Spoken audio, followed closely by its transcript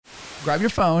grab your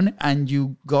phone and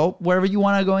you go wherever you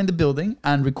want to go in the building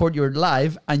and record your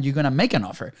live, and you're going to make an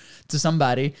offer to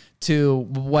somebody, to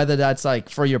whether that's like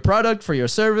for your product, for your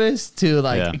service, to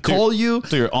like call you.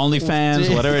 To your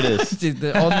OnlyFans, whatever it is.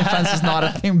 The OnlyFans is not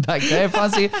a thing back there,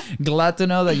 Fonzie. Glad to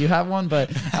know that you have one, but...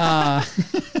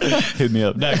 Hit me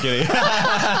up. No, kidding.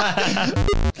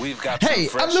 Hey,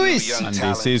 I'm Luis. And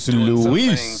this is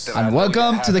Luis. And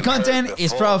welcome to the Content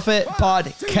is Profit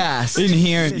podcast. In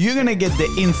here, you're going to get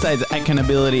the insights,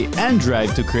 accountability, and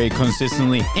drive to create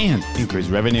consistently and increase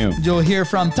revenue. You'll hear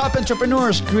from top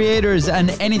entrepreneurs, creators, and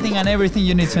anything and everything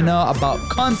you need to know about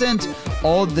content.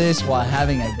 All this while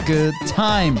having a good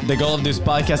time. The goal of this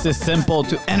podcast is simple: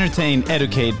 to entertain,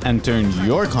 educate, and turn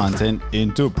your content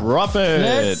into profit.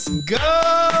 Let's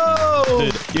go!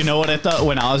 Dude, you know what I thought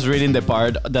when I was reading the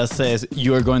part that says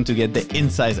you're going to get the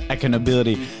insights,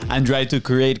 accountability, and try to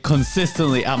create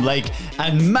consistently? I'm like,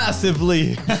 and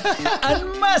massively.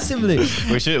 And massively.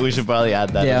 We should probably add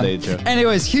that in the intro.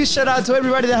 Anyways, huge shout out to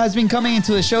everybody that has been coming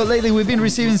into the show lately. We've been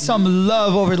receiving some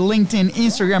love over LinkedIn,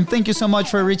 Instagram. Thank you so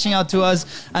much for reaching out to us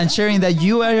and sharing that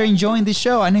you are enjoying the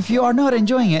show. And if you are not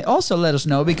enjoying it, also let us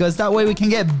know, because that way we can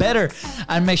get better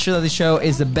and make sure that the show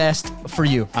is the best for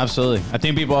you. Absolutely. I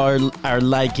think people are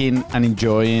liking and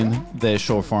enjoying the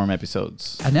short form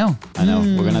episodes. I know.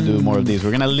 We're going to do more of these. We're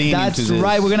going to lean into this. That's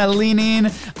right. We're going to lean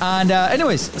in. And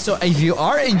anyways, so if you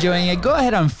are enjoying it, go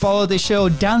ahead and follow the show.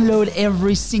 Download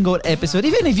every single episode.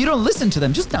 Even if you don't listen to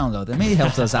them, just download them. It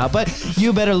helps us out. But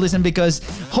you better listen, because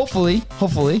hopefully,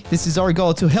 this is our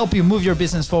goal, to help you move your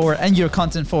business forward and your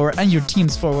content forward and your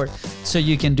teams forward, so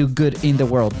you can do good in the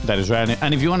world. That is right.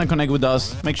 And if you want to connect with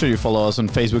us, make sure you follow us on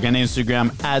Facebook and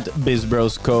Instagram at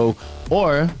BizBrosCo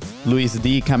or Luis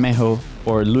D. Camejo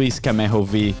or Luis Camejo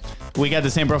V. We got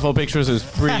the same profile pictures, so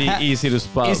it's pretty easy to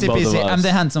spot Easy both peasy. of us. I'm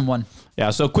the handsome one.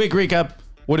 Yeah, so quick recap.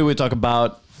 What did we talk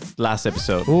about last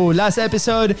episode? Last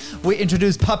episode, we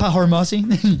introduced Papa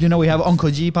Hormozi. You know, we have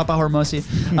Uncle G, Papa Hormozi.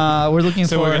 We're looking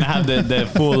so for... we're going to have the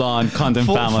full-on content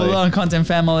family. Full-on content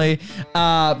family.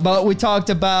 But we talked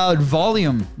about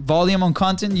volume on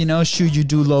content. You know, should you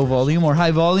do low volume or high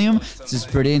volume? This is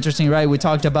pretty interesting, right? We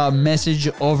talked about message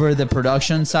over the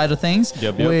production side of things,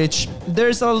 which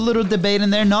there's a little debate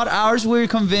in there. Not ours. We're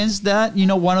convinced that, you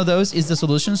know, one of those is the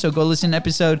solution. So go listen to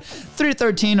episode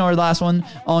 313 or last one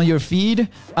on your feed.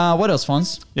 What else,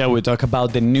 Fons? Yeah, we talk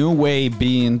about the new way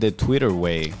being the Twitter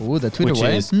way. Ooh, the Twitter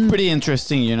way. Which is pretty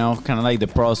interesting, you know, kind of like the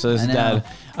process that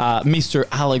Mr.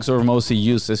 Alex Hormozi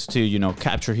uses to, you know,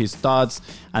 capture his thoughts,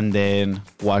 and then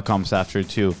what comes after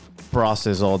to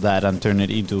process all that and turn it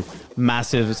into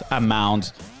massive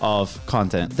amounts of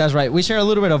content. That's right. We share a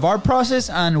little bit of our process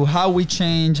and how we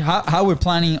change, how we're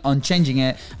planning on changing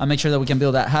it, and make sure that we can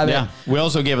build that habit. Yeah. We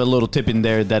also gave a little tip in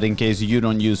there that in case you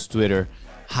don't use Twitter,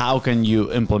 how can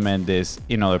you implement this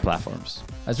in other platforms?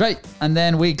 That's right. And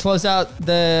then we close out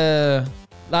the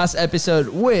last episode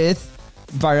with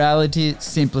Virality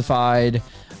Simplified.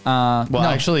 That's when we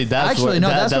actually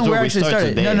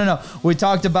started. No. We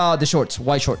talked about the shorts,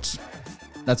 white shorts.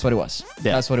 That's what it was.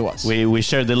 Yeah. That's what it was. We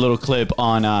shared a little clip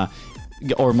on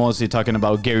Hormozi talking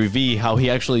about Gary Vee, how he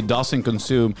actually doesn't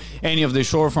consume any of the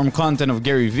short form content of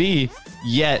Gary Vee,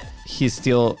 yet he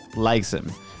still likes him,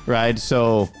 right?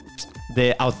 So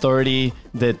the authority,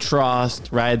 the trust,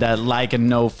 right? That like and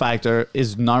know factor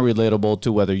is not relatable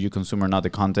to whether you consume or not the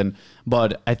content,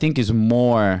 but I think is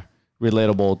more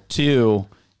relatable to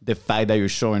the fact that you're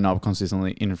showing up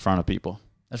consistently in front of people.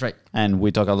 That's right. And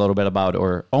we talk a little bit about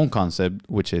our own concept,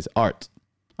 which is ART.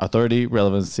 Authority,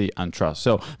 relevancy, and trust.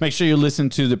 So make sure you listen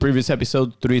to the previous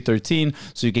episode 313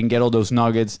 so you can get all those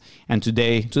nuggets. And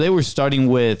today we're starting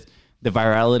with the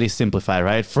Virality Simplified,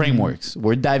 right? Frameworks.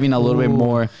 We're diving a little bit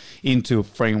more into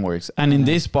frameworks. And in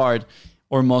this part,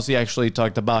 Hormozi actually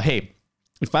talked about, hey,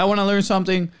 if I want to learn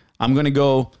something, I'm going to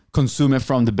go consume it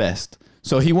from the best.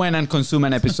 So he went and consumed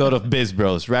an episode of Biz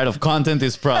Bros, right? Of Content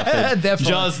is Profit. Definitely.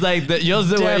 Just like the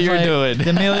way you're doing. The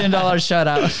 $1 million shout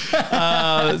out.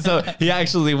 So he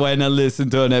actually went and listened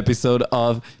to an episode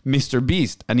of Mr.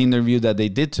 Beast, an interview that they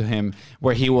did to him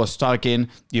where he was talking,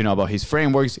 you know, about his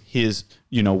frameworks, his,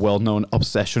 you know, well-known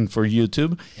obsession for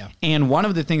YouTube. Yeah. And one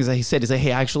of the things that he said is that,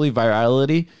 hey, actually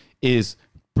virality is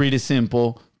pretty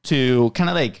simple to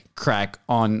kind of like crack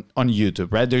on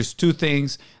YouTube, right? There's two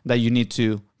things that you need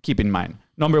to keep in mind.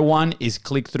 Number one is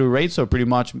click-through rate. So pretty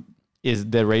much is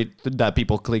the rate that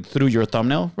people click through your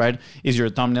thumbnail, right? Is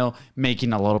your thumbnail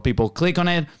making a lot of people click on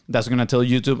it? That's going to tell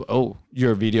YouTube, oh,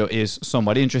 your video is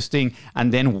somewhat interesting.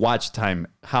 And then watch time.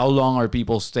 How long are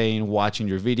people staying watching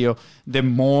your video? The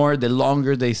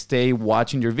longer they stay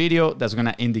watching your video, that's going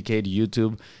to indicate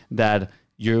YouTube that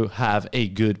you have a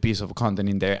good piece of content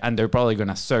in there, and they're probably going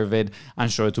to serve it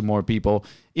and show it to more people.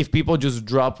 If people just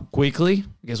drop quickly,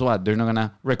 guess what? They're not going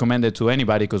to recommend it to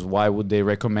anybody, because why would they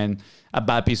recommend a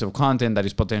bad piece of content that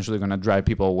is potentially going to drive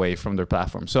people away from their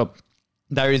platform? So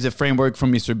there is a framework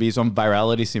from Mr. Beast on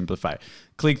virality simplified,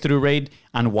 click-through rate,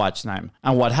 and watch time.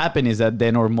 And what happened is that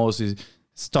then Hormozi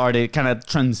started kind of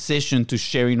transition to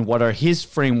sharing what are his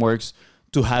frameworks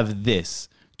to have this,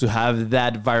 to have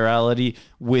that virality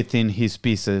within his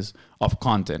pieces of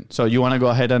content. So you want to go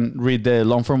ahead and read the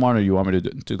long form one, or you want me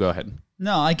to go ahead?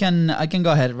 No, I can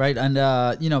go ahead, right? And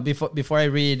before I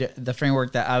read the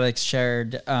framework that Alex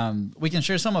shared, we can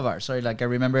share some of ours. Sorry, like I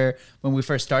remember when we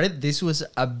first started, this was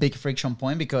a big friction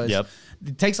point, because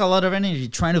it takes a lot of energy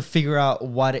trying to figure out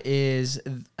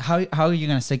how are you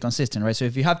gonna stay consistent, right? So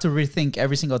if you have to rethink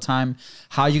every single time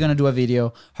how you're gonna do a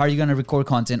video, how are you gonna record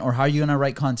content, or how are you gonna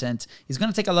write content, it's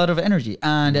gonna take a lot of energy,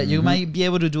 and you might be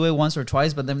able to do it once or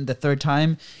twice, but then the third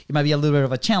time it might be a little bit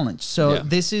of a challenge. So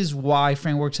this is why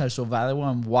frameworks are so valuable,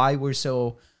 and why we're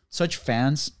such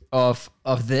fans of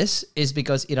this, is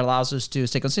because it allows us to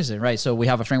stay consistent, right? So we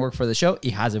have a framework for the show.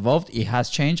 It has evolved. It has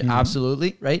changed.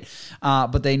 Absolutely, right?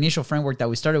 But the initial framework that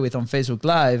we started with on Facebook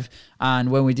Live,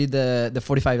 and when we did the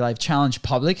 45 Live Challenge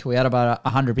public, we had about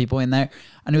 100 people in there,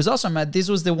 and it was awesome. This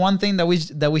was the one thing that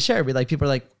we shared with, like, people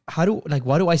are like,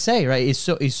 what do I say, right?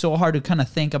 It's so hard to kind of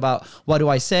think about what do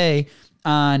I say.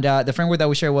 And the framework that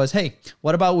we shared was, hey,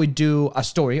 what about we do a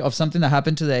story of something that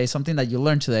happened today, something that you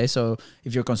learned today. So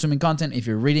if you're consuming content, if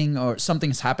you're reading, or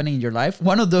something's happening in your life,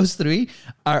 one of those three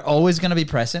are always going to be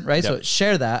present, right? Yep. So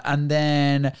share that. And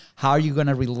then how are you going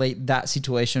to relate that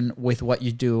situation with what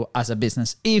you do as a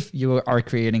business if you are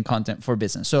creating content for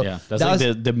business? So that's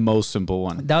like the most simple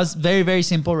one. That was very, very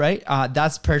simple, right?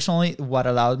 That's personally what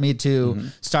allowed me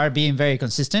to start being very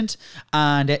consistent,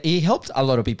 and it helped a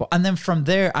lot of people. And then from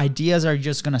there, ideas are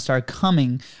just going to start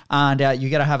coming, and you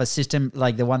got to have a system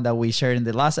like the one that we shared in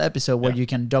the last episode where you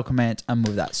can document and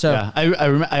move that. So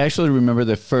I actually remember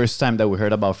the first time that we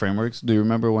heard about frameworks. Do you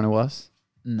remember when it was?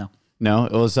 No,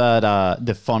 it was at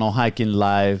the Funnel Hacking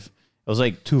Live. It was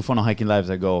like 2 Funnel Hacking Lives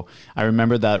ago. I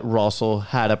remember that Russell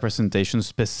had a presentation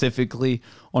specifically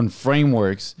on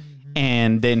frameworks,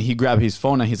 and then he grabbed his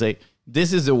phone and he's like,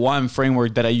 this is the one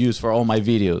framework that I use for all my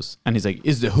videos. And he's like,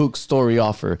 it's the hook story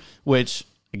offer, which,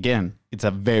 again, it's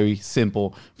a very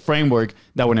simple framework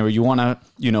that whenever you want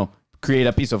to, create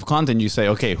a piece of content, you say,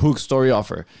 okay, hook story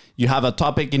offer. You have a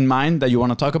topic in mind that you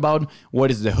want to talk about. What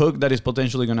is the hook that is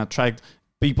potentially going to attract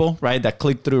people, right? That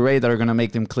click-through rate that are going to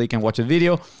make them click and watch a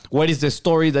video. What is the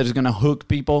story that is going to hook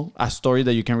people? A story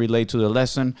that you can relate to the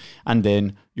lesson, and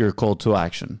then your call to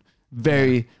action.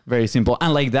 Very, very simple.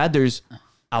 And like that, there's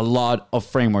a lot of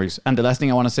frameworks. And the last thing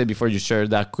I want to say before you share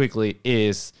that quickly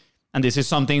is, and this is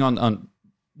something on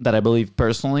that I believe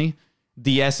personally,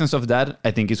 the essence of that,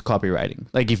 I think, is copywriting.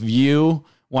 Like, if you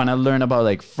want to learn about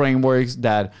like frameworks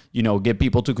that, get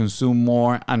people to consume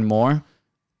more and more,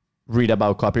 read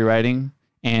about copywriting.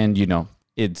 And,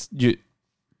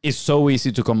 it's so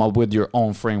easy to come up with your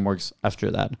own frameworks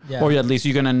after that. Yeah. Or at least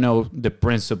you're going to know the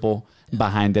principle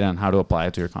behind it and how to apply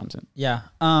it to your content. Yeah.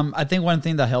 I think one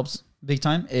thing that helps big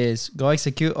time is go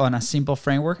execute on a simple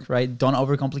framework, right? Don't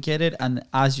overcomplicate it. And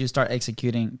as you start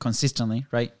executing consistently,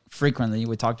 right? Frequently,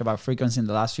 we talked about frequency in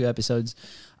the last few episodes,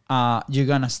 you're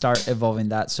going to start evolving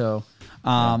that. So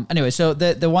anyway, so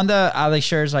the one that Alex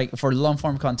shares, like for long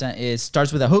form content, is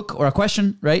starts with a hook or a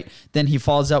question, right? Then he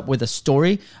follows up with a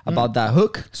story about that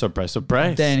hook. Surprise.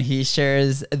 Then he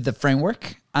shares the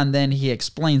framework, and then he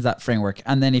explains that framework.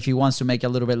 And then if he wants to make it a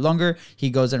little bit longer, he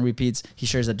goes and repeats. He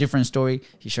shares a different story.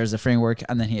 He shares the framework,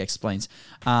 and then he explains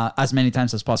as many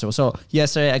times as possible. So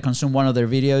yesterday I consumed one of their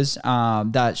videos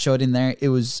that showed in there. It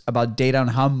was about data on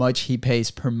how much he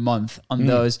pays per month on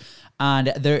those.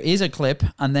 And there is a clip,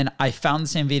 and then I found the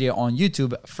same video on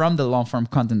YouTube from the long form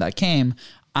content that came,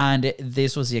 and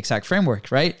this was the exact framework,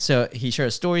 right? So he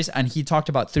shared stories, and he talked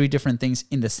about 3 different things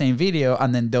in the same video,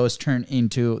 and then those turn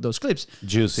into those clips.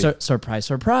 Juicy.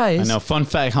 Surprise. I know. Fun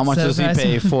fact, how much does he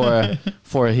pay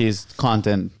for his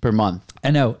content per month? I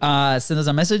know. Send us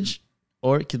a message.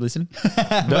 Or keep listening.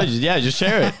 No, just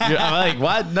share it. I'm like,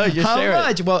 what? No, just share it. How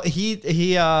much? Well, he's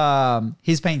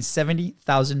paying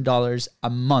 $70,000 a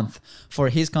month for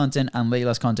his content and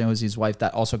Layla's content, who's his wife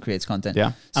that also creates content.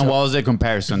 Yeah. So, and what was the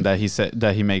comparison that he said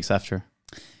that he makes after?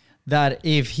 That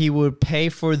if he would pay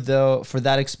for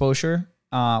that exposure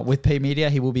with paid media,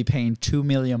 he will be paying $2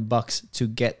 million to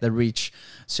get the reach.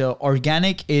 So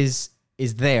organic is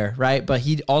there, right? But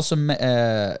he also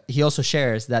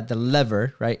shares that the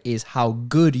lever, right, is how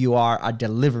good you are at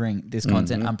delivering this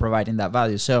content and providing that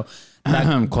value. So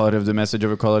Quality of the message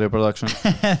over quality of production.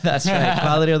 That's right.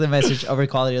 Quality of the message over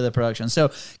quality of the production.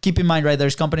 So keep in mind, right,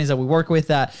 there's companies that we work with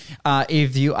that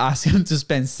if you ask them to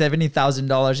spend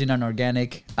 $70,000 in an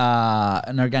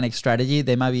organic strategy,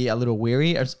 they might be a little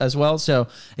weary as well. So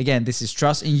again, this is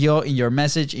trust in you, in your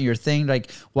message, in your thing.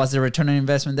 Like, what's the return on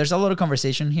investment? There's a lot of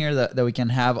conversation here that we can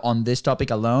have on this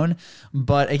topic alone.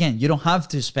 But again, you don't have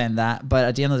to spend that. But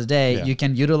at the end of the day, you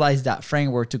can utilize that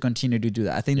framework to continue to do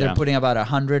that. I think they're putting about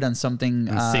 100 and something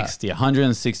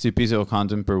 160 pieces of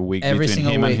content per week every between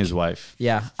single him week. and his wife.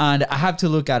 Yeah, and I have to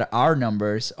look at our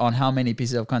numbers on how many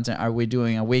pieces of content are we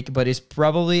doing a week, but it's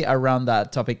probably around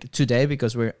that topic today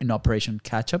because we're in Operation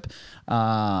Catch Up.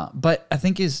 But I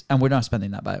think and we're not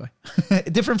spending that, by the way.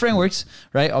 Different frameworks,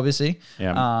 right? Obviously.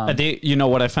 Yeah. I think,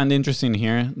 what I find interesting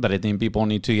here that I think people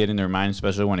need to get in their mind,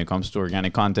 especially when it comes to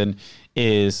organic content,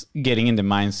 is getting in the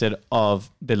mindset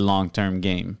of the long-term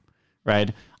game,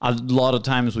 right? A lot of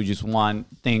times we just want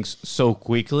things so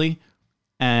quickly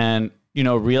and,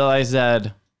 realize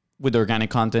that with organic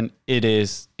content, it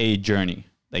is a journey.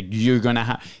 Like you're going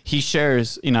to he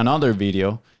shares in another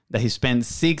video that he spent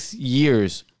 6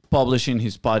 years publishing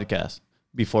his podcast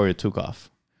before it took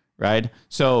off, right?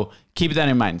 So keep that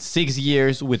in mind. 6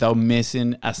 years without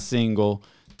missing a single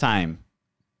time.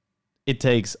 It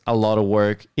takes a lot of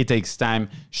work. It takes time.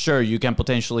 Sure, you can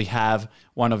potentially have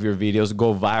one of your videos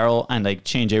go viral and like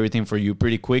change everything for you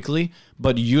pretty quickly,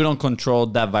 but you don't control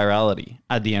that virality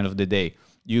at the end of the day.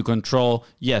 You control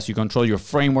your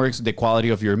frameworks, the quality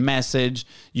of your message.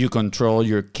 You control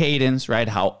your cadence, right?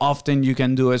 How often you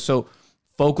can do it. So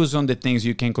focus on the things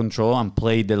you can control and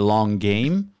play the long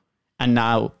game. And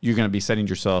now you're going to be setting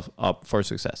yourself up for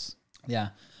success. Yeah.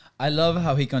 I love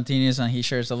how he continues and he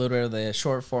shares a little bit of the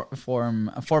short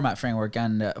format framework.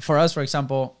 And for us, for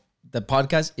example, the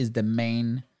podcast is the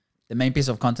main piece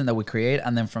of content that we create.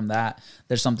 And then from that,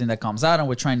 there's something that comes out and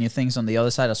we're trying new things on the other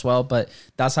side as well. But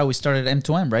that's how we started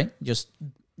M2M, right? Just,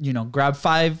 grab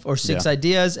 5 or 6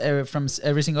 ideas from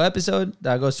every single episode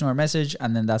that goes to our message.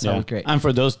 And then that's how we create. And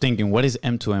for those thinking, what is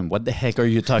M2M? What the heck are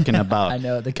you talking about? I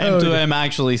know the code. M2M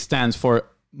actually stands for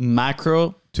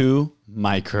macro to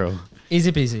micro.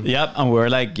 Easy peasy. Yep, and we're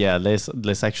like,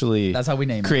 let's actually that's how we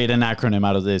name create an acronym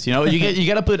out of this. You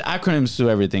got to put acronyms to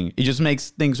everything. It just makes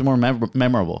things more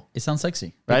memorable. It sounds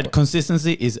sexy, right?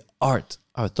 Consistency is art,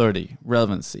 authority,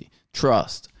 relevancy,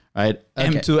 trust. Right, okay.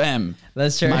 M2M.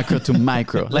 Let's share macro to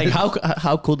micro. Like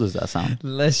how cool does that sound?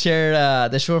 Let's share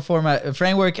the short format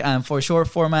framework. And for short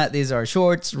format, these are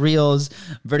shorts, reels,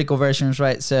 vertical versions,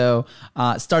 right? So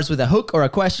starts with a hook or a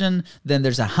question. Then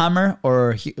there's a hammer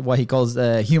or what he calls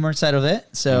the humor side of it.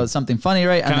 So something funny,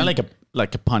 right? Kind of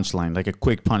like a punchline, like a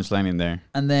quick punchline in there.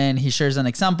 And then he shares an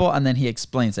example and then he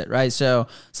explains it, right? So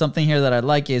something here that I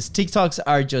like is TikToks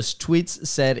are just tweets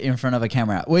said in front of a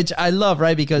camera, which I love,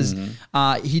 right? Because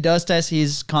he does test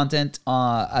his content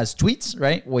as tweets,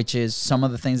 right? Which is some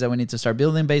of the things that we need to start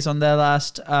building based on the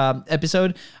last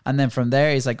episode. And then from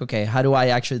there, it's like, okay, how do I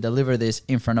actually deliver this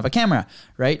in front of a camera,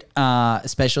 right?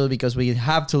 Especially because we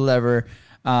have to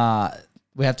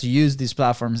we have to use these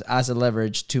platforms as a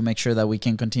leverage to make sure that we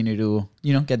can continue to,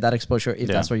 get that exposure if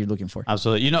that's what you're looking for.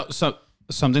 Absolutely. So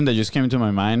something that just came into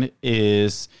my mind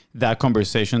is that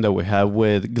conversation that we had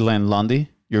with Glenn Lundy.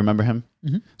 You remember him?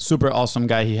 Mm-hmm. Super awesome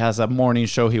guy. He has a morning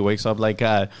show. He wakes up like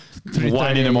at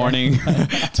 1 in the morning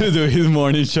to do his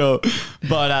morning show.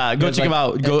 But go check him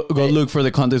out. Go look for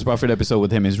the Content Profit episode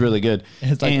with him. It's really good.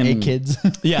 It's like 8 kids.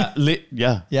 Yeah. He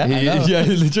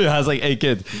literally has like 8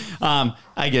 kids.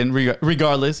 Again,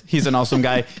 regardless, he's an awesome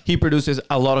guy. He produces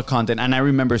a lot of content. And I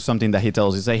remember something that he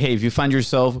tells. He's like, hey, if you find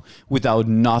yourself without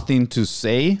nothing to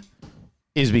say,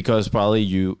 is because probably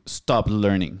you stopped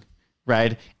learning.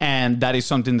 Right. And that is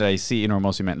something that I see in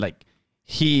Hormozi Man. Like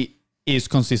he is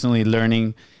consistently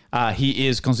learning. He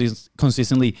is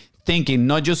consistently thinking,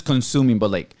 not just consuming, but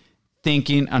like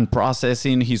thinking and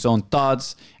processing his own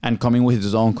thoughts and coming with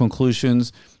his own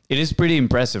conclusions. It is pretty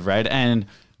impressive. Right. And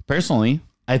personally,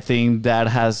 I think that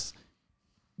has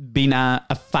been a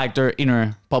factor in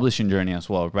our publishing journey as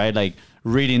well. Right. Like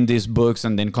reading these books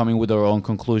and then coming with our own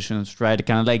conclusions. Right.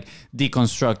 Kind of like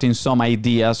deconstructing some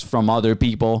ideas from other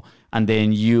people. And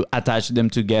then you attach them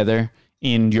together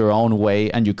in your own way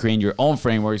and you create your own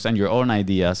frameworks and your own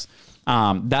ideas.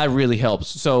 That really helps.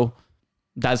 So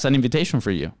that's an invitation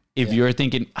for you. If you're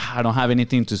thinking, I don't have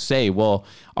anything to say, well,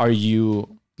 are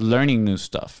you learning new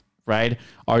stuff, right?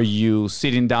 Are you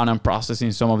sitting down and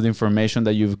processing some of the information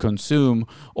that you've consumed?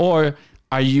 Or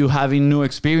are you having new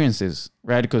experiences,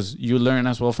 right? Because you learn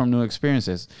as well from new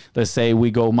experiences. Let's say we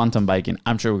go mountain biking.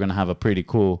 I'm sure we're going to have a pretty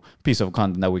cool piece of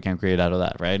content that we can create out of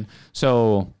that, right?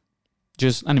 So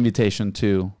just an invitation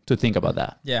to think about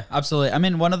that. Yeah, absolutely. I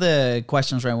mean, one of the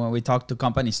questions, right, when we talk to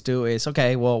companies too is,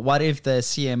 okay, well, what if the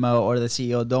CMO or the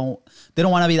CEO don't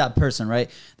want to be that person, right?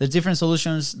 There's different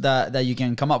solutions that you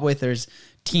can come up with. There's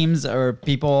teams or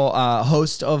people,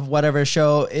 host of whatever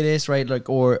show it is, right? Like,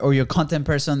 or your content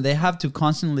person, they have to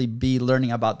constantly be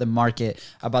learning about the market,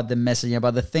 about the messaging,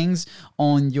 about the things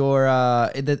on your,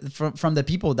 from the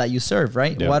people that you serve,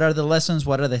 right? Yeah. What are the lessons?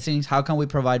 What are the things? How can we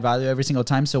provide value every single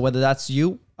time? So whether that's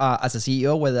you, as a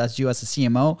CEO, whether that's you as a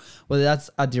CMO, whether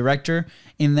that's a director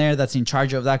in there that's in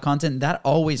charge of that content, that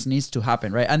always needs to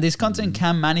happen, right? And this content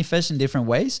can manifest in different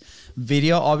ways.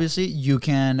 Video, obviously, you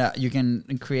can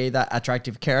create that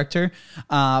attractive character,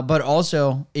 but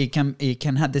also it can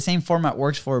have the same format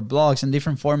works for blogs and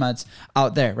different formats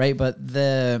out there, right? But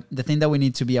the thing that we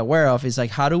need to be aware of is like,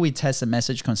 how do we test a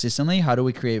message consistently? How do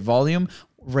we create volume?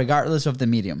 Regardless of the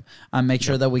medium, and make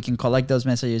sure that we can collect those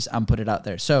messages and put it out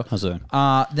there. So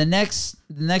the next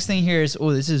thing here is,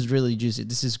 this is really juicy.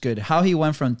 This is good. How he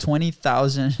went from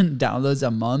 20,000 downloads a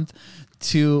month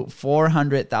to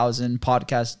 400,000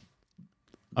 podcasts.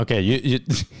 Okay, you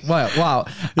Wow.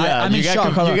 Yeah, I'm in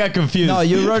shock. You got confused. No,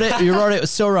 you wrote it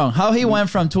so wrong. How he went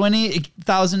from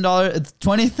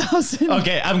 $20,000.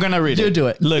 Okay, I'm gonna read it. You do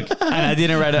it. Look, and I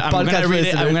didn't write it. I'm gonna read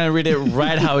it. I'm gonna read it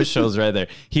right how it shows right there.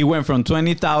 He went from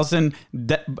 20,000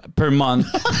 per month.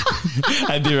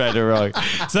 I did write it wrong.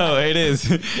 So it is.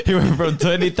 He went from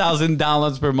 20,000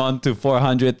 downloads per month to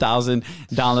 400,000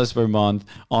 downloads per month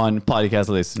on podcast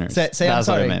listeners. Say That's I'm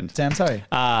sorry. what I meant. Say I'm sorry.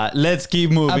 Let's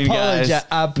keep moving, guys.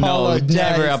 Apologize. No,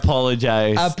 never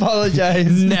apologize.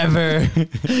 Never. All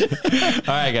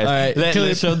right, guys.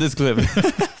 Let's show this clip.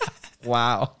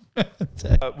 Wow.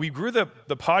 We grew the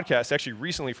podcast actually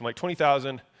recently from like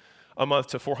 20,000 a month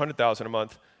to 400,000 a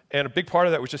month. And a big part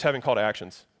of that was just having call to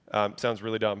actions. Sounds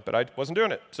really dumb, but I wasn't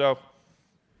doing it. So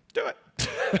do it.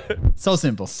 So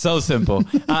simple. So simple.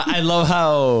 I love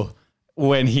how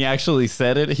when he actually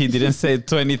said it, he didn't say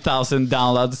 20,000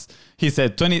 downloads. He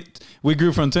said we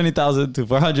grew from 20,000 to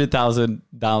 400,000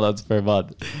 downloads per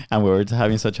month. And we were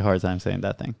having such a hard time saying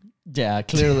that thing. Yeah,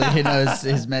 clearly he knows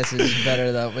his message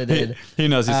better than we did. He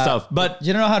knows his stuff. But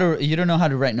you don't know how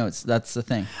to write notes. That's the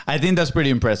thing. I think that's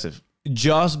pretty impressive.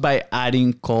 Just by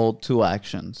adding call to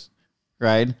actions,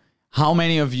 right? How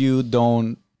many of you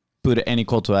don't put any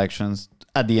call to actions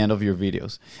at the end of your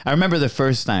videos? I remember the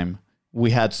first time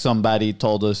we had somebody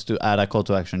told us to add a call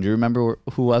to action. Do you remember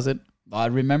who was it? I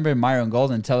remember Myron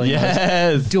Golden telling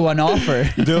us, do an offer.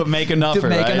 Make an offer,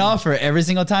 Make an offer every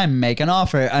single time. Make an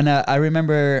offer. And I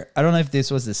remember, I don't know if this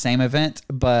was the same event,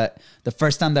 but the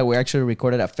first time that we actually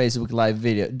recorded a Facebook Live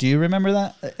video. Do you remember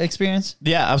that experience?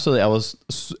 Yeah, absolutely. I was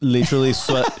literally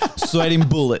sweating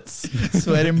bullets.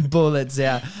 Sweating bullets,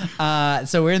 yeah.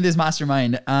 So we're in this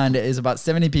mastermind, and it's about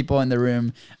 70 people in the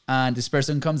room. And this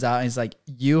person comes out and is like,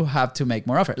 you have to make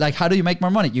more offers. Like, how do you make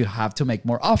more money? You have to make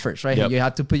more offers, right? Yep. You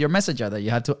have to put your message out there.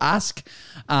 You have to ask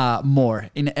more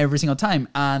in every single time.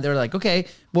 And they're like, okay,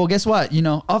 well, guess what?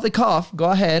 Off the cuff,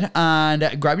 go ahead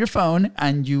and grab your phone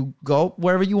and you go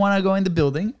wherever you want to go in the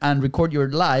building and record your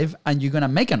live, and you're going to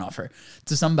make an offer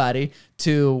to somebody,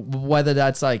 to whether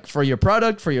that's like for your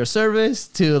product, for your service,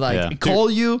 to call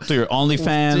you. To your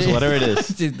OnlyFans, whatever it is.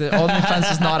 The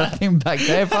OnlyFans is not a thing back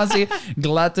there, Fonzie.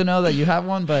 Glad to know that you have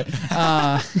one, but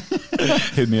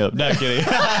hit me up. Not kidding.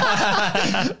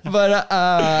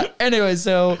 But anyway,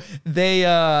 so they,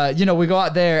 we go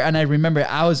out there, and I remember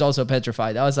I was also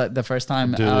petrified. That was like the first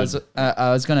time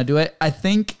I was gonna do it. I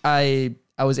think I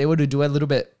was able to do it a little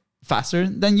bit faster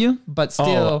than you, but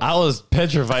still. I was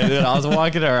petrified. I was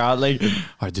walking around like,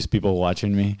 are these people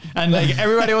watching me? And like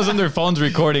everybody was on their phones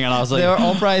recording, and I was like, they were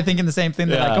all probably thinking the same thing.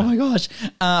 They're like, oh my gosh.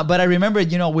 But I remember,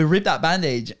 we ripped that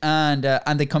bandage, and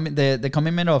the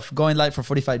commitment of going live for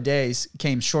 45 days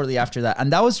came shortly after that.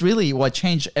 And that was really what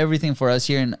changed everything for us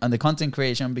here on the content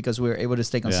creation, because we were able to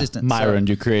stay consistent. Myron,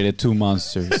 you created 2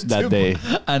 monsters that day.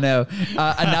 I know.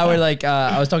 And now we're like,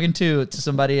 I was talking to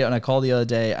somebody on a call the other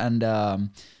day,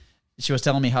 and she was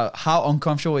telling me how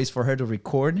uncomfortable it is for her to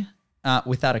record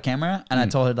without a camera. And I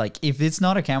told her, like, if it's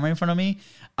not a camera in front of me,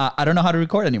 I don't know how to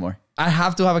record anymore. I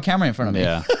have to have a camera in front of me.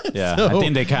 Yeah. So, I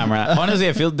think the camera, honestly,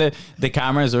 I feel the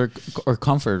cameras are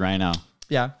comfort right now.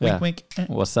 Yeah. Wink.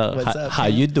 What's up? How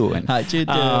you doing? How you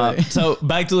doing? So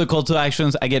back to the call to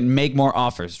actions again. Make more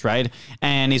offers, right?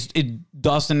 And it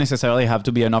doesn't necessarily have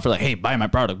to be an offer like, hey, buy my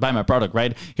product,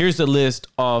 right? Here's the list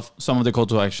of some of the call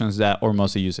to actions that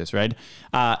Hormozi uses, right?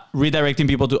 Redirecting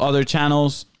people to other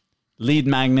channels, lead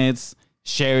magnets,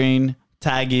 sharing,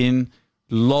 tagging,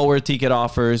 lower ticket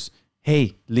offers.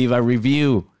 Hey, leave a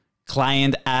review.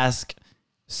 Client ask,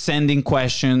 sending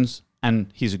questions,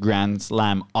 and his Grand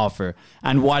Slam offer.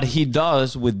 And what he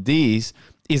does with these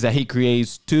is that he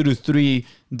creates 2 to 3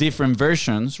 different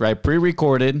versions, right,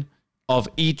 pre-recorded of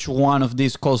each one of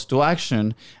these calls to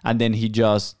action, and then he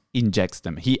just injects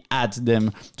them. He adds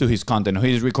them to his content.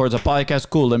 He records a podcast.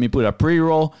 Cool. Let me put a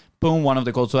pre-roll. Boom. One of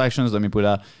the call to actions. Let me put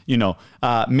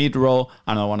a, mid-roll.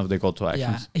 Another one of the call to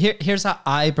actions. Yeah. Here's how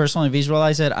I personally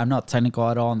visualize it. I'm not technical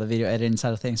at all on the video editing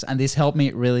side of things. And this helped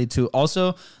me really to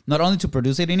also not only to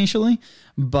produce it initially,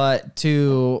 but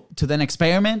to then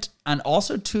experiment and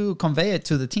also to convey it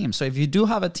to the team. So if you do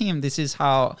have a team, this is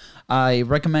how I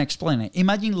recommend explaining it.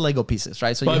 Imagine Lego pieces,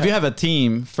 right? So if you have a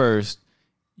team first,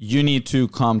 you need to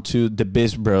come to the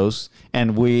Biz Bros,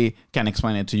 and we can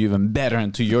explain it to you even better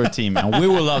and to your team. And we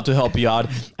would love to help you out.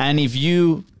 And if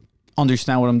you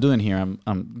understand what I'm doing here,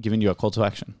 I'm giving you a call to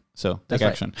action. So take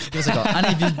action. Give us a call. And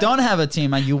if you don't have a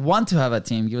team and you want to have a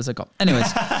team, give us a call.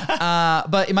 Anyways,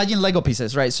 but imagine Lego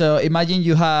pieces, right? So imagine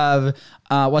you have,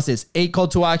 8 call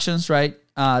to actions, right?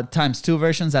 Times 2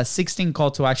 versions, that's 16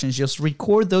 call to actions. Just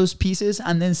record those pieces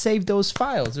and then save those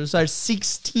files. Those are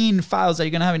 16 files that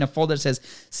you're going to have in a folder that says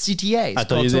CTAs. I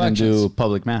thought you didn't do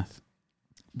public math.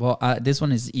 Well, this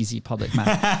one is easy, public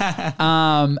math.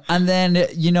 And then,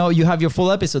 you have your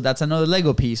full episode. That's another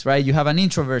Lego piece, right? You have an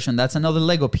intro version. That's another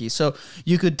Lego piece. So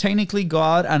you could technically go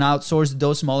out and outsource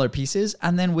those smaller pieces.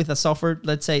 And then with a software,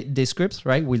 let's say Descript,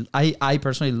 right? I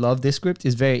personally love Descript.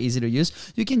 It's very easy to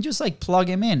use. You can just plug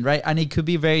them in, right? And it could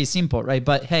be very simple, right?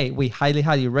 But hey, we highly,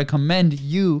 highly recommend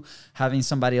you having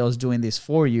somebody else doing this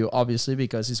for you, obviously,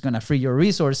 because it's going to free your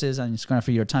resources and it's going to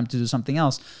free your time to do something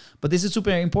else. But this is super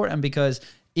important because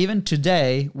even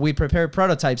today, we prepare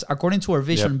prototypes according to our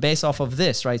vision based off of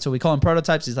this, right? So we call them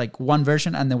prototypes. It's like one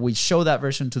version, and then we show that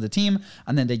version to the team,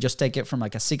 and then they just take it from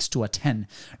a 6 to a 10,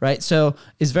 right? So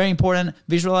it's very important.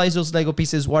 Visualize those Lego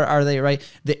pieces. What are they, right?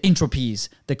 The intro piece,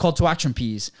 the call to action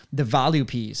piece, the value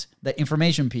piece, the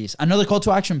information piece, another call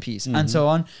to action piece, and so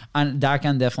on. And that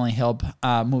can definitely help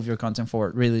move your content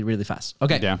forward really, really fast.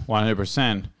 Okay. Yeah,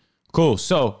 100%. Cool.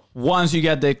 So once you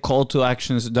get the call to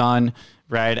actions done,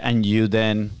 right, and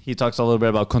he talks a little bit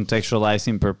about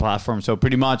contextualizing per platform. So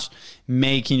pretty much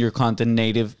making your content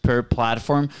native per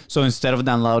platform. So instead of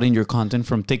downloading your content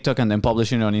from TikTok and then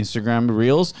publishing it on Instagram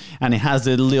Reels, and it has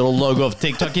the little logo of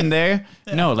TikTok in there,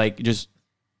 just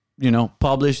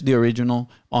publish the original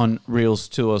on Reels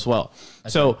too as well.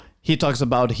 So he talks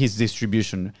about his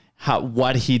distribution,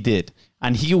 what he did.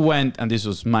 And he went, and this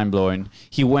was mind-blowing,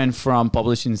 he went from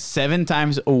publishing 7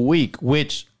 times a week,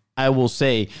 which I will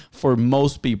say for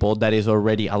most people, that is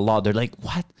already a lot. They're like,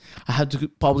 what? I have to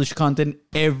publish content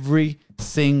every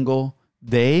single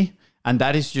day? And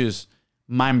that is just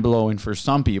mind-blowing for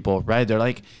some people, right? They're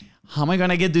like, how am I going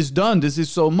to get this done? This is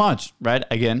so much, right?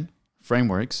 Again,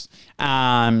 frameworks.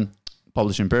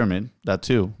 Publishing Pyramid, that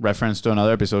too. Reference to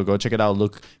another episode. Go check it out.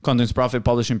 Look, Contents Profit,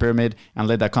 Publishing Pyramid, and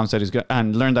learn that concept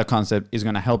is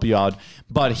going to help you out.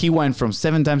 But he went from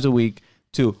 7 times a week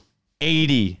to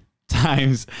 80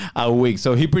 times a week.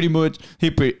 So he pretty much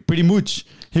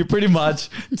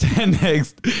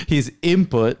 10x his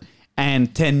input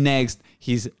and 10x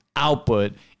his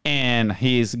output. And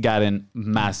he's gotten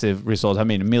massive results. I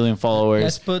mean, 1 million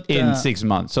followers in 6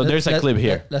 months. So there's a clip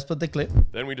here. Let's put the clip.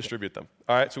 Then we distribute them.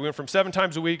 All right, so we went from 7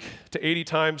 times a week to 80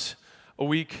 times a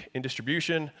week in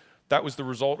distribution. That was the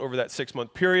result over that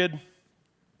 6-month period,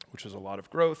 which was a lot of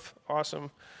growth.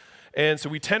 Awesome. And so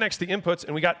we 10x the inputs,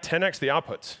 and we got 10x the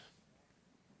outputs.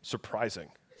 Surprising.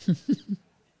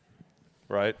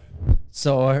 Right?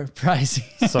 Surprising.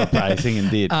 Surprising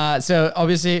indeed. So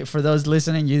obviously, for those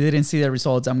listening, you didn't see the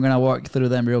results. I'm going to walk through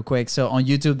them real quick. So on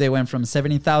YouTube, they went from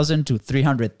 70,000 to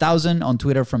 300,000. On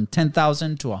Twitter, from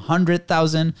 10,000 to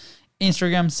 100,000.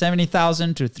 Instagram,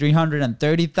 70,000 to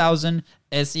 330,000.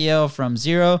 SEO from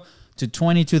 0 to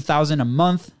 22,000 a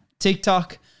month.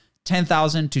 TikTok,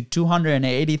 10,000 to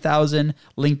 280,000.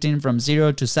 LinkedIn from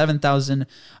 0 to 7,000.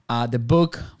 The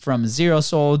book from 0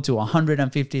 sold to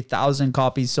 150,000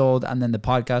 copies sold. And then the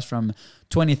podcast from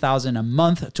 20,000 a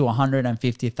month to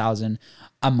 150,000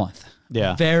 a month.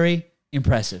 Yeah. Very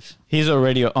impressive. He's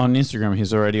already on Instagram.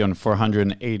 He's already on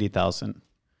 480,000.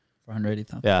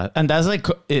 480,000. Yeah. And that's like,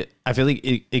 I feel like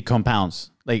it compounds.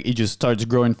 Like it just starts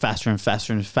growing faster and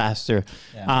faster and faster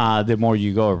the more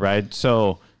you go, right?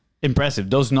 So impressive.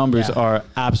 Those numbers are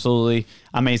absolutely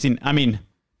amazing. I mean,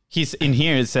 he's in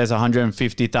here, it says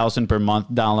 150,000 per month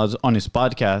downloads on his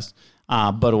podcast.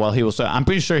 But while he was, I'm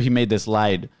pretty sure he made this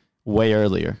slide way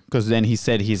earlier because then he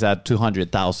said he's at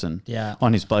 200,000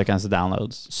 on his podcast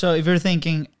downloads. So if you're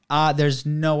thinking, there's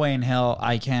no way in hell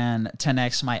I can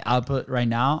 10x my output right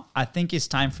now. I think it's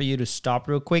time for you to stop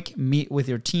real quick, meet with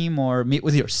your team or meet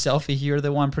with yourself if you're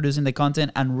the one producing the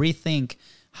content, and rethink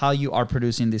how you are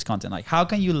producing this content. Like, how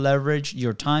can you leverage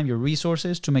your time, your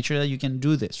resources to make sure that you can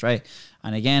do this, right?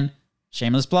 And again,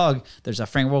 shameless plug, there's a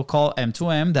framework called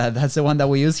M2M. That's the one that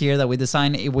we use here, that we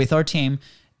design with our team.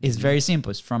 It's very simple.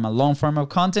 It's from a long form of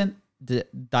content,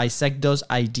 dissect those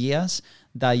ideas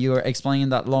that you're explaining in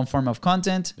that long form of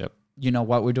content. Yep. You know,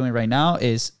 what we're doing right now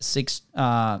is six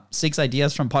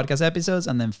ideas from podcast episodes,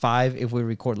 and then 5 if we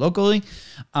record locally.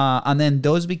 And then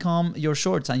those become your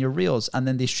shorts and your reels, and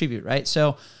then distribute, right?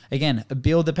 So again,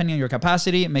 build depending on your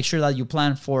capacity. Make sure that you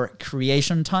plan for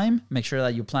creation time. Make sure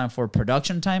that you plan for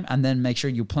production time, and then make sure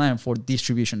you plan for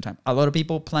distribution time. A lot of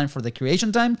people plan for the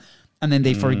creation time, and then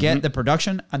they forget the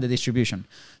production and the distribution.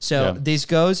 So this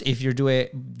goes if you do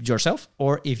it yourself,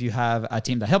 or if you have a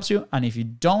team that helps you. And if you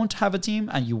don't have a team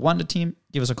and you want a team,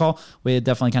 give us a call. We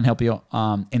definitely can help you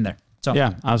in there. So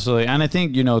yeah, absolutely. And I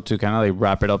think, you know, to kind of like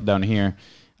wrap it up down here,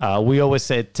 we always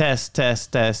say test,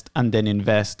 and then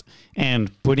invest.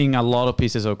 And putting a lot of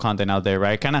pieces of content out there,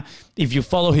 right? Kind of, if you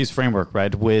follow his framework,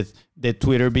 right, with the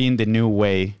Twitter being the new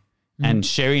way and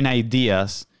sharing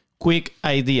ideas, quick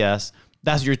ideas,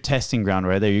 that's your testing ground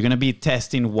right there. You're going to be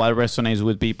testing what resonates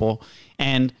with people.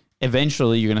 And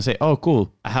eventually you're going to say, oh,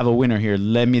 cool, I have a winner here.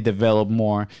 Let me develop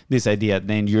more this idea.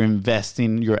 Then you're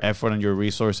investing your effort and your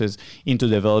resources into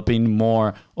developing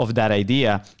more of that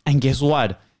idea. And guess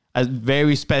what? A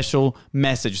very special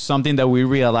message, something that we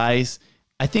realize.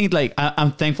 I think like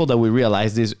I'm thankful that we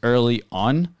realized this early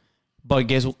on. But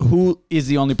guess who is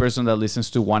the only person that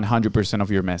listens to 100% of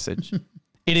your message?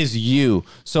 It is you.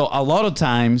 So a lot of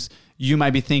times you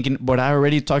might be thinking, but I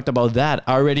already talked about that.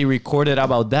 I already recorded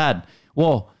about that.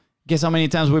 Well, guess how many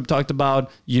times we've talked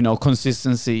about, you know,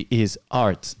 consistency is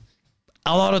art.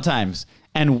 A lot of times.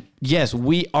 And yes,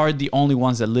 we are the only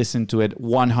ones that listen to it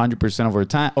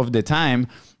 100% of the time.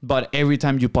 But every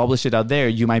time you publish it out there,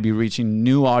 you might be reaching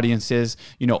new audiences,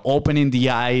 you know, opening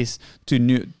the eyes to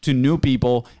new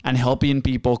people and helping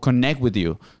people connect with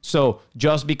you. So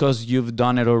just because you've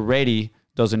done it already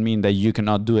doesn't mean that you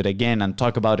cannot do it again and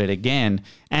talk about it again.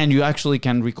 And you actually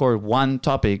can record one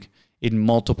topic in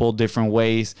multiple different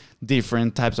ways,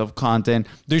 different types of content.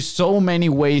 There's so many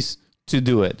ways to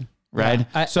do it, right?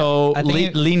 Yeah,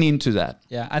 lean into that.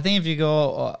 Yeah, I think if you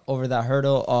go over that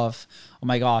hurdle of, oh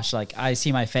my gosh, like I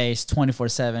see my face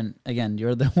 24/7. Again,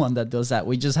 you're the one that does that.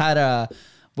 We just had a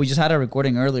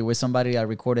recording earlier with somebody that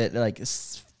recorded like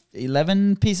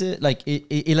 11 pieces, like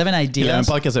 11 ideas. 11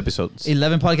 podcast episodes.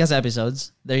 11 podcast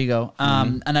episodes. There you go.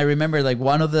 And I remember like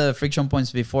one of the friction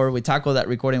points before we tackled that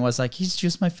recording was like, he's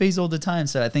just my face all the time.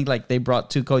 So I think like they brought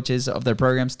 2 coaches of their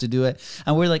programs to do it.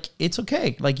 And we're like, it's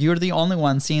okay. Like you're the only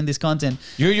one seeing this content.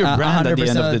 You're your brand at the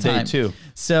end of the day too.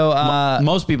 So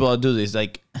most people that do this,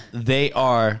 like they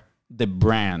are the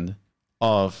brand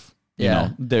of, you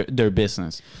know, their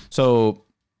business. So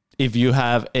if you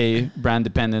have a brand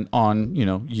dependent on, you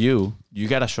know, you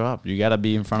got to show up. You got to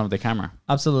be in front of the camera.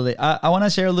 Absolutely. I want to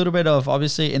share a little bit of,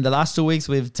 obviously, in the last 2 weeks,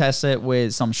 we've tested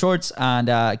with some shorts.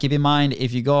 And keep in mind,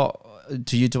 if you go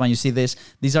to YouTube and you see this,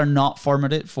 these are not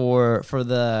formatted for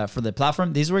the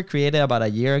platform. These were created about a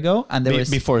year ago, and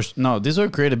these were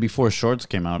created before Shorts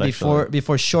came out.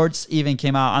 Before Shorts even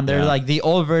came out, and they're like the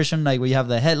old version, like where you have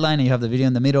the headline and you have the video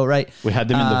in the middle, right? We had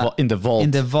them in the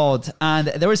vault, and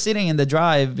they were sitting in the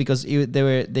drive because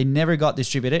they never got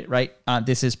distributed, right?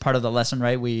 This is part of the lesson,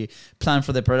 right? We planned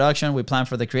for the production, we planned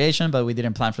for the creation, but we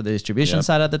didn't plan for the distribution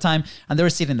side at the time, and they were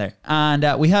sitting there.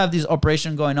 And we have this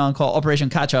operation going on called Operation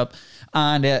Catch Up.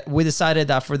 And we decided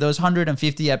that for those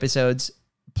 150 episodes,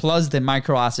 plus the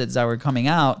micro assets that were coming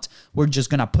out, we're just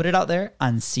going to put it out there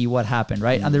and see what happened,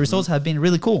 right? And the results have been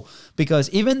really cool because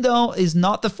even though it's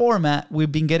not the format,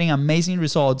 we've been getting amazing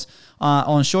results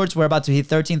on Shorts. We're about to hit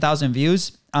 13,000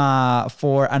 views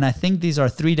and I think these are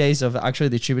 3 days of actually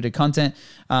distributed content,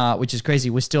 which is crazy.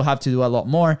 We still have to do a lot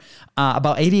more.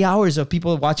 About 80 hours of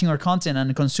people watching our content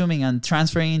and consuming and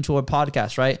transferring into our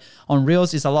podcast, right? On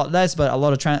Reels, it's a lot less, but a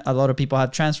lot of people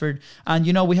have transferred. And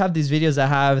you know, we have these videos that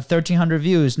have 1,300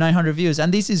 views, 900 views,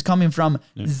 and this is coming from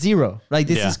zero. Like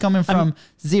this is coming from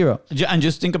zero. And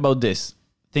just think about this.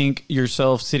 Think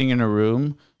yourself sitting in a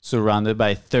room surrounded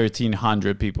by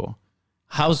 1,300 people.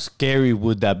 How scary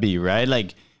would that be, right?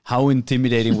 Like how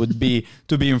intimidating would be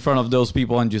to be in front of those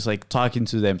people and just like talking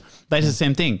to them. That's the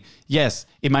same thing. Yes,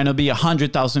 it might not be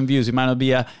 100,000 views. It might not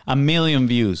be a million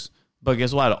views. But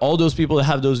guess what? All those people that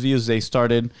have those views, they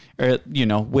started,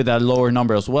 with a lower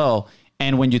number as well.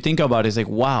 And when you think about it, it's like,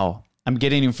 wow, I'm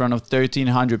getting in front of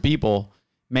 1,300 people.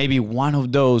 maybe one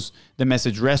of those, the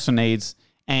message resonates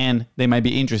and they might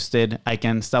be interested. I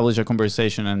can establish a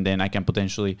conversation and then I can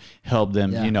potentially help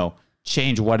them,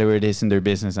 change whatever it is in their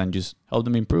business and just help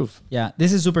them improve. Yeah,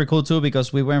 this is super cool too,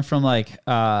 because we went from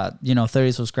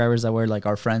 30 subscribers that were like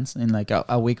our friends in like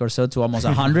a week or so to almost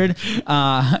 100,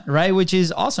 right? Which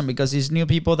is awesome because it's new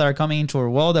people that are coming into our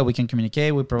world that we can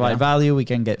communicate, we provide value, we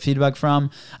can get feedback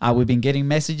from. We've been getting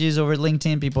messages over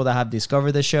LinkedIn, people that have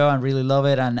discovered the show and really love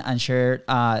it and share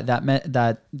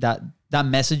that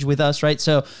message with us, right?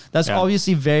 So that's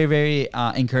obviously very, very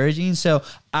encouraging. So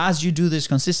as you do this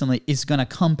consistently, it's going to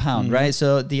compound, right?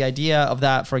 So the idea of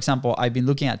that, for example, I've been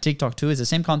looking at TikTok too, is the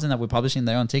same content that we're publishing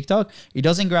there on TikTok. It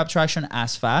doesn't grab traction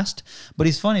as fast, but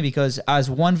it's funny because as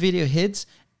one video hits,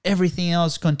 everything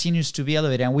else continues to be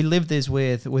elevated. And we live this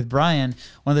with Brian,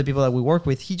 one of the people that we work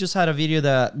with. He just had a video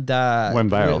that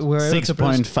went viral.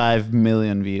 6.5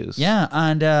 million views. Yeah.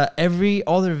 And every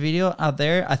other video out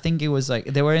there, I think it was like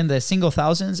they were in the single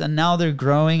thousands and now they're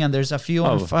growing and there's a few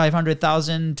on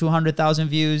 500,000, 200,000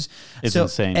 views. It's so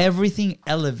insane. Everything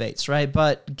elevates, right?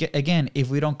 But again, if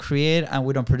we don't create and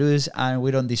we don't produce and we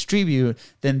don't distribute,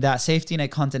 then that safety net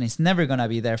content is never going to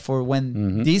be there for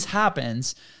when this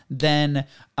happens. Then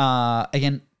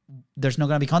again, there's not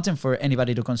going to be content for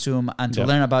anybody to consume and to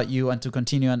learn about you and to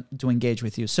continue and to engage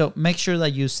with you. So make sure that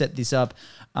you set this up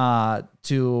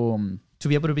to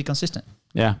be able to be consistent.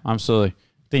 Yeah, absolutely.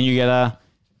 Then you get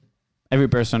every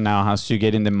person now has to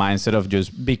get in the mindset of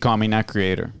just becoming a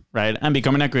creator, right? And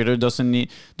becoming a creator doesn't mean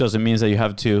that you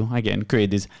have to, again,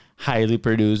 create these highly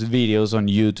produced videos on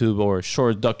YouTube or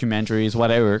short documentaries,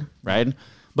 whatever, right?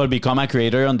 But become a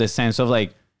creator on the sense of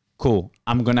like, cool,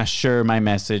 I'm going to share my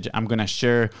message. I'm going to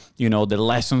share, the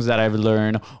lessons that I've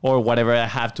learned or whatever I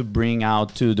have to bring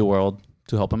out to the world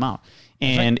to help them out.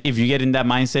 And if you get in that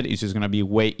mindset, it's just going to be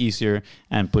way easier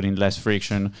and putting less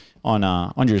friction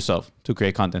on yourself to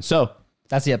create content. So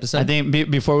that's the episode. I think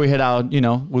before we head out,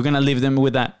 we're going to leave them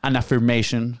with an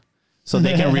affirmation so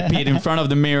they can repeat in front of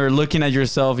the mirror, looking at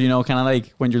yourself, kind of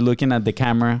like when you're looking at the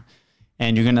camera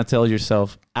and you're going to tell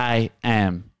yourself, I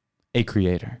am a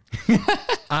creator.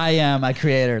 I am a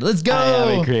creator. Let's go.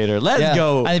 I am a creator. Let's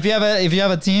go. And if you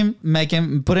have a team,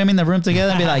 put them in the room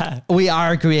together and be like, we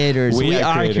are creators. We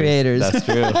are creators. That's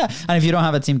true. And if you don't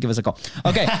have a team, give us a call.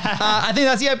 Okay. I think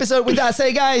that's the episode. With that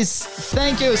said, guys,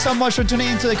 thank you so much for tuning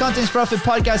into the Contents Profit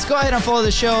Podcast. Go ahead and follow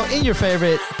the show in your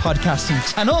favorite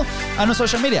podcasting channel and on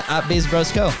social media at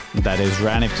BizBrosCo. That is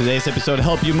Ran. If today's episode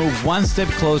helped you move one step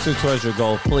closer towards your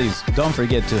goal, please don't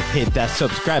forget to hit that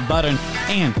subscribe button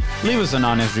and leave us an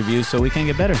honest review so we can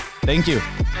get better. Thank you.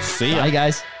 See ya. Bye,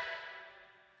 guys.